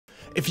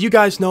If you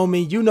guys know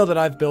me, you know that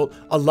I've built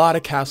a lot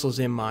of castles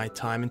in my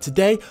time, and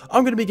today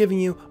I'm going to be giving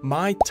you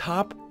my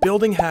top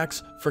building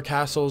hacks for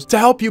castles to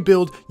help you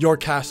build your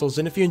castles.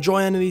 And if you enjoy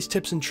any of these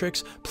tips and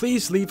tricks,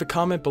 please leave a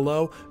comment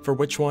below for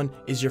which one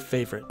is your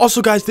favorite.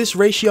 Also guys, this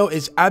ratio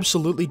is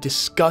absolutely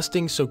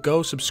disgusting, so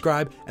go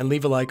subscribe and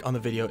leave a like on the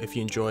video if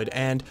you enjoyed.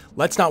 And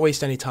let's not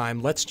waste any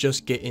time, let's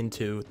just get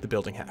into the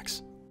building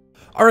hacks.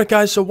 Alright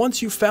guys, so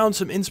once you've found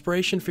some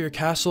inspiration for your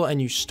castle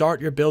and you start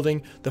your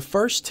building, the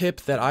first tip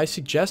that I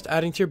suggest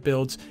adding to your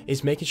builds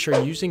is making sure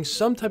you're using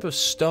some type of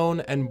stone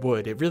and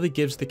wood. It really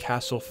gives the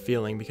castle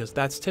feeling because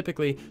that's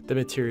typically the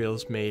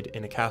materials made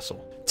in a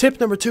castle. Tip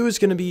number 2 is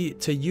going to be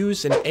to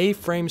use an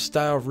A-frame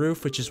style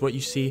roof, which is what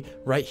you see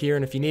right here,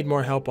 and if you need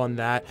more help on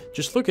that,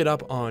 just look it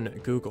up on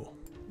Google.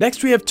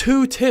 Next, we have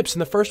 2 tips,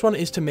 and the first one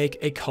is to make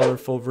a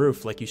colorful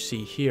roof like you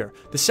see here.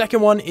 The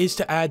second one is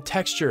to add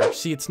texture.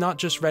 See, it's not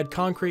just red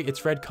concrete,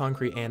 it's red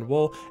concrete and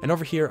wool, and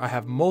over here I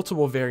have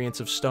multiple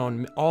variants of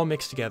stone all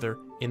mixed together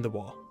in the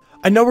wall.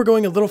 I know we're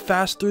going a little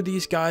fast through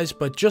these guys,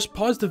 but just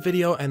pause the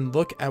video and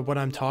look at what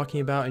I'm talking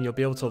about and you'll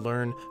be able to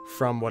learn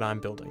from what I'm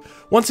building.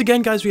 Once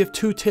again guys, we have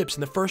 2 tips,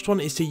 and the first one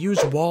is to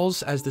use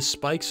walls as the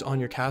spikes on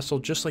your castle,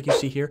 just like you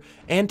see here,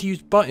 and to use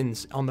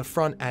buttons on the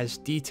front as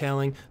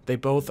detailing. They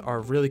both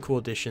are really cool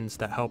additions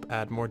that help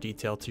add more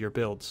detail to your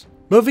builds.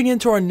 Moving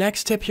into our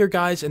next tip here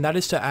guys, and that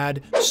is to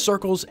add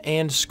circles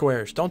and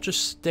squares. Don't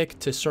just stick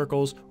to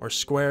circles or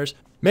squares.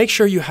 Make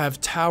sure you have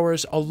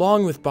towers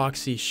along with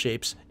boxy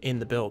shapes in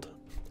the build.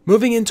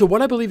 Moving into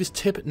what I believe is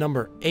tip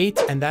number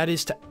 8, and that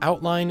is to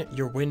outline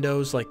your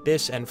windows like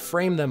this and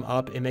frame them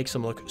up. It makes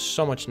them look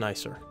so much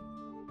nicer.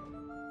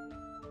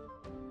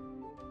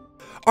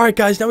 Alright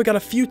guys, now we got a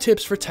few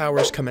tips for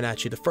towers coming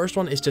at you. The first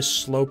one is to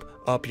slope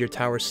up your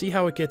tower. See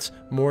how it gets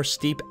more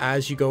steep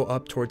as you go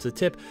up towards the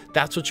tip?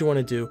 That's what you want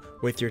to do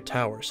with your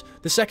towers.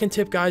 The second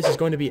tip guys is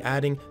going to be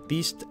adding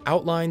these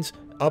outlines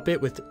up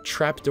it with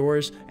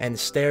trapdoors and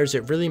stairs.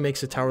 It really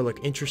makes the tower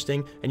look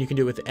interesting, and you can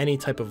do it with any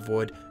type of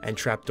wood and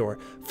trapdoor.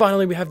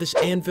 Finally, we have this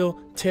anvil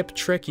tip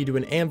trick. You do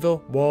an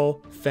anvil,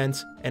 wall,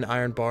 fence, and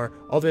iron bar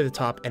all the way to the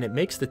top, and it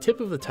makes the tip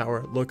of the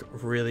tower look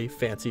really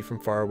fancy from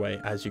far away,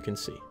 as you can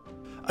see.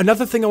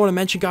 Another thing I want to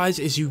mention guys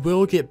is you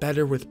will get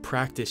better with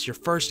practice. Your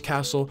first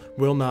castle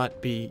will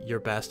not be your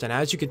best, and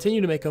as you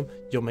continue to make them,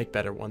 you'll make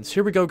better ones.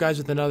 Here we go guys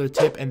with another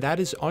tip, and that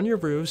is on your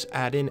roofs,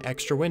 add in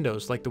extra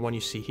windows like the one you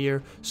see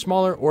here.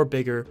 Smaller or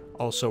bigger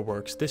also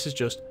works. This is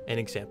just an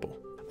example.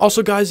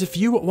 Also guys, if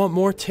you want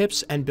more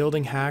tips and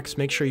building hacks,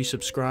 make sure you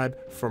subscribe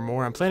for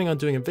more. I'm planning on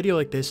doing a video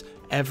like this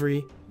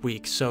every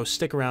week, so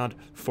stick around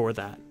for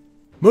that.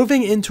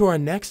 Moving into our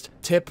next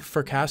tip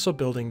for castle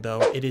building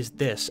though, it is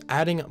this,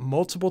 adding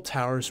multiple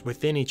towers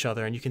within each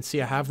other. And you can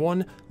see I have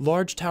one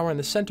large tower in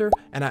the center,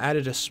 and I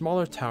added a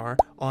smaller tower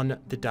on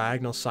the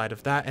diagonal side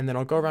of that, and then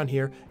I'll go around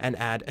here and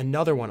add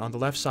another one on the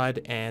left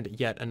side and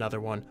yet another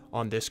one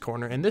on this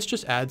corner. And this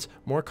just adds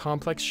more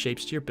complex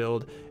shapes to your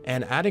build,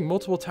 and adding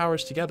multiple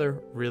towers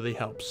together really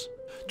helps.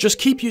 Just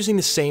keep using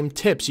the same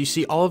tips. You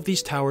see all of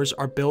these towers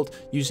are built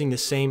using the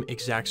same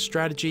exact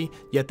strategy,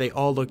 yet they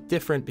all look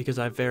different because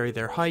I vary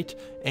their height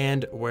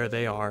and where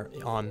they are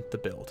on the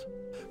build.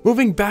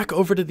 Moving back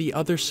over to the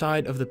other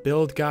side of the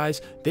build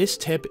guys, this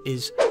tip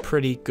is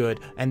pretty good,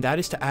 and that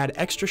is to add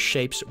extra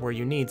shapes where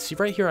you need. See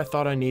right here, I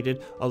thought I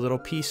needed a little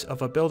piece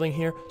of a building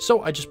here,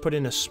 so I just put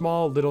in a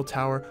small little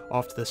tower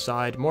off to the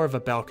side, more of a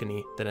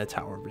balcony than a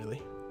tower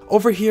really.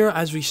 Over here,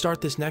 as we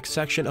start this next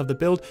section of the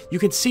build, you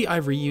can see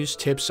I've reused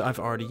tips I've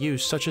already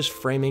used, such as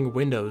framing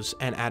windows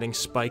and adding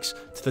spikes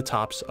to the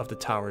tops of the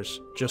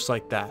towers, just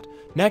like that.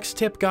 Next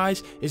tip,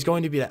 guys, is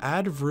going to be to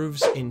add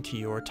roofs into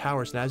your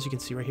towers. And as you can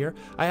see right here,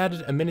 I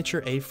added a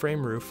miniature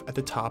A-frame roof at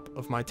the top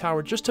of my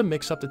tower just to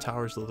mix up the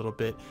towers a little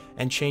bit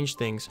and change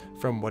things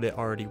from what it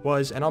already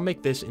was, and I'll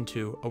make this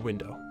into a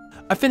window.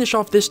 I finish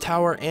off this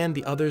tower and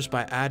the others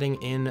by adding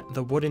in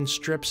the wooden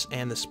strips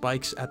and the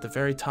spikes at the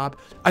very top.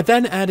 I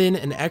then add in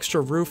an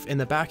extra roof in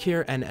the back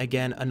here, and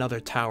again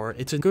another tower.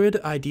 It's a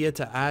good idea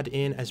to add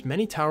in as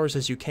many towers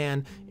as you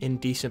can in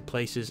decent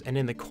places, and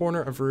in the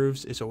corner of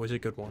roofs is always a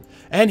good one.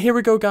 And here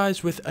we go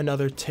guys with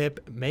another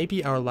tip,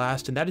 maybe our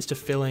last, and that is to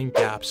fill in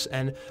gaps.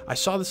 And I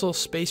saw this little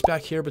space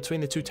back here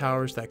between the 2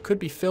 towers that could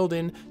be filled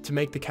in to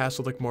make the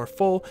castle look more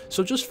full,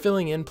 so just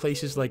filling in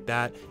places like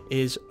that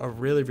is a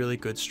really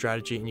good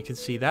strategy, and you can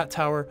see that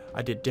tower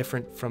I did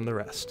different from the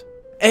rest.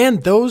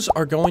 And those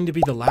are going to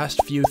be the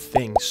last few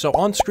things. So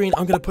on screen,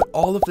 I'm going to put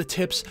all of the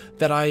tips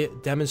that I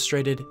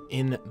demonstrated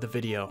in the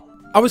video.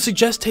 I would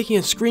suggest taking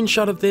a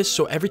screenshot of this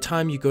so every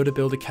time you go to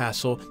build a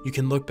castle, you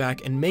can look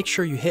back and make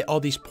sure you hit all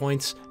these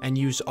points and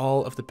use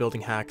all of the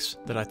building hacks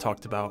that I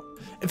talked about.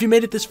 If you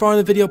made it this far in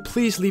the video,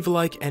 please leave a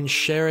like and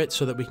share it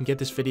so that we can get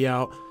this video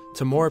out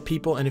to more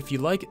people. And if you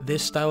like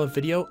this style of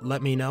video,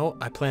 let me know.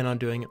 I plan on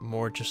doing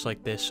more just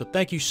like this. So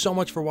thank you so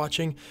much for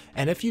watching.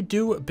 And if you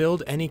do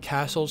build any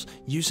castles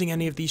using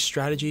any of these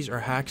strategies or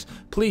hacks,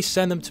 please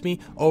send them to me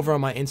over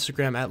on my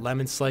Instagram at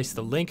LemonSlice.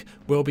 The link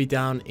will be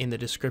down in the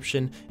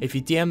description. If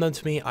you DM them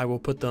to me, I will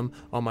put them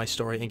on my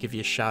story and give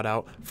you a shout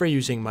out for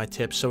using my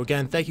tips. So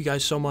again, thank you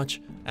guys so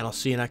much, and I'll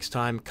see you next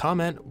time.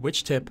 Comment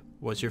which tip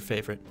was your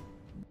favorite.